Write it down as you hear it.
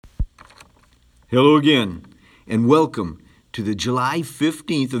Hello again, and welcome to the July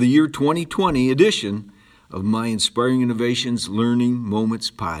 15th of the year 2020 edition of my Inspiring Innovations Learning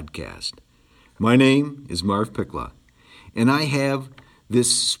Moments podcast. My name is Marv Pickla, and I have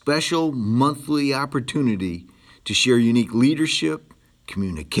this special monthly opportunity to share unique leadership,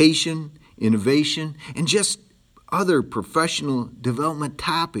 communication, innovation, and just other professional development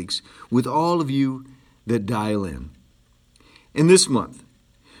topics with all of you that dial in. And this month,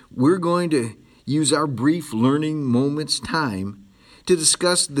 we're going to use our brief learning moments time to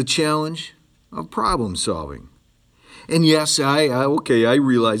discuss the challenge of problem solving. And yes, I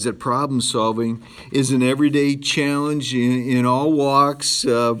realize that problem solving is an everyday challenge in all walks,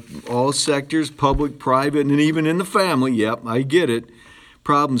 all sectors, public, private, and even in the family. Yep, I get it,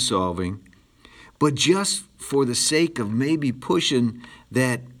 problem solving. But just for the sake of maybe pushing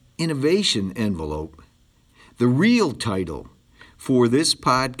that innovation envelope, the real title for this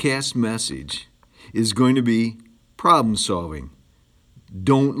podcast message is going to be problem solving.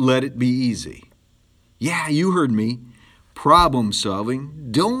 Don't let it be easy. Yeah, you heard me. Problem solving.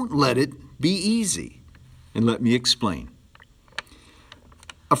 Don't let it be easy. And let me explain.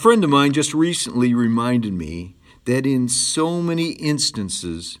 A friend of mine just recently reminded me that in so many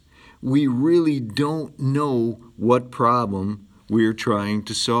instances, we really don't know what problem we're trying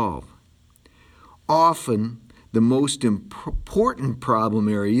to solve. Often, the most important problem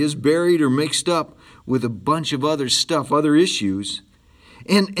area is buried or mixed up with a bunch of other stuff, other issues,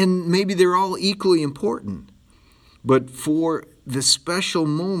 and maybe they're all equally important. But for the special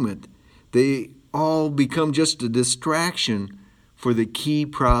moment, they all become just a distraction for the key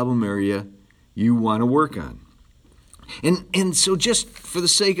problem area you want to work on. And so just for the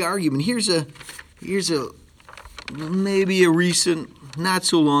sake of argument, here's a maybe a recent, not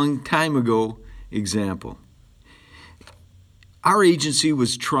so long time ago example. Our agency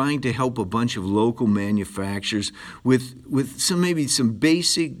was trying to help a bunch of local manufacturers with some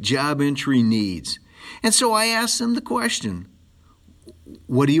basic job entry needs. And so I asked them the question,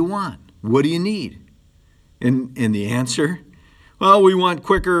 what do you want? What do you need? And the answer, well, we want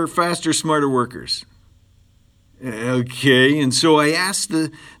quicker, faster, smarter workers. Okay, and so I asked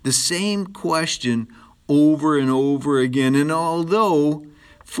the same question over and over again. And although,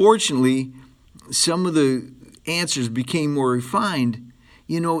 fortunately, some of the answers became more refined,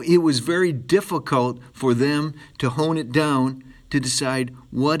 it was very difficult for them to hone it down to decide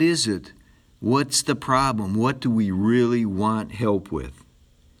what is it? What's the problem? What do we really want help with?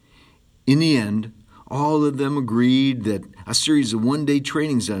 In the end, all of them agreed that a series of one-day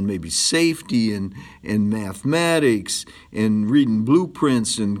trainings on maybe safety and mathematics and reading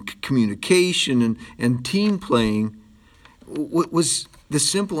blueprints and communication and team playing was the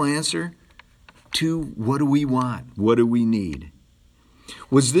simple answer to what do we want? What do we need?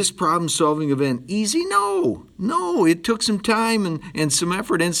 Was this problem-solving event easy? No, it took some time and some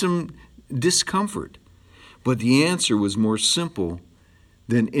effort and some discomfort. But the answer was more simple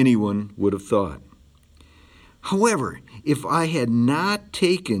than anyone would have thought. However, if I had not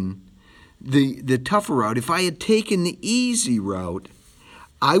taken the tougher route, if I had taken the easy route,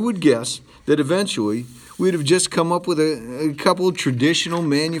 I would guess that eventually we'd have just come up with a couple of traditional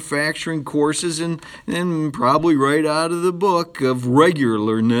manufacturing courses and probably right out of the book of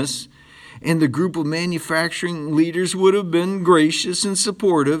regularness, and the group of manufacturing leaders would have been gracious and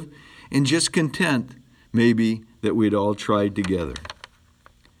supportive and just content, maybe, that we'd all tried together.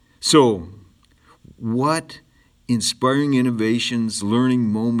 So, what inspiring innovations, learning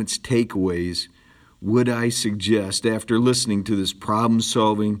moments, takeaways would I suggest after listening to this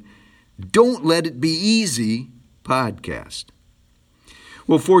problem-solving, Don't Let It Be Easy podcast?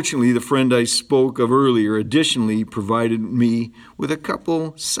 Well, fortunately, the friend I spoke of earlier additionally provided me with a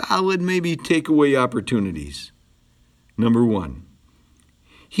couple solid, maybe takeaway opportunities. Number one,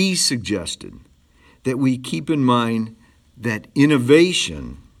 he suggested that we keep in mind that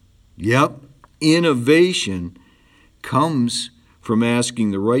innovation comes from asking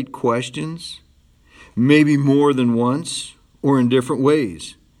the right questions, maybe more than once or in different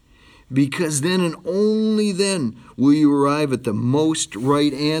ways. Because then and only then will you arrive at the most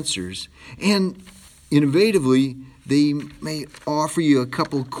right answers. And innovatively, they may offer you a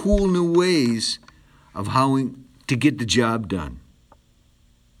couple cool new ways of how to get the job done.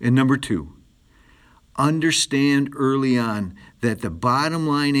 And number two, understand early on that the bottom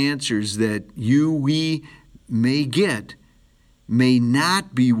line answers that we may get may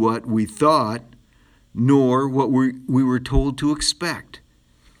not be what we thought, nor what we were told to expect.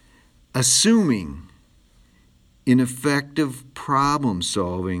 Assuming ineffective problem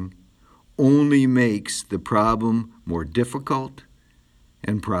solving only makes the problem more difficult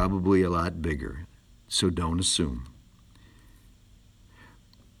and probably a lot bigger. So don't assume.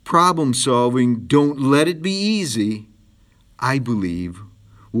 Problem solving, don't let it be easy, I believe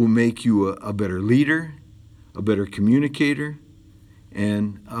will make you a better leader, a better communicator,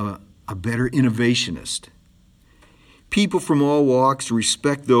 and a better innovationist. People from all walks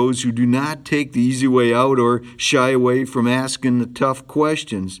respect those who do not take the easy way out or shy away from asking the tough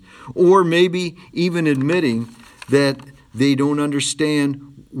questions, or maybe even admitting that they don't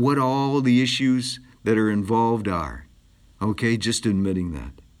understand what all the issues that are involved are. Okay, just admitting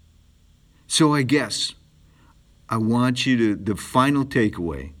that. So I guess I want you to, the final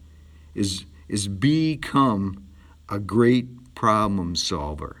takeaway is become a great problem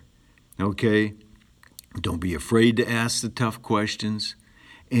solver. Okay? Don't be afraid to ask the tough questions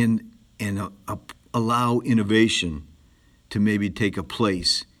and allow innovation to maybe take a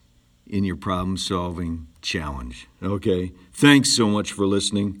place in your problem solving challenge. Okay? Thanks so much for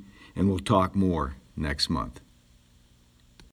listening, and we'll talk more next month.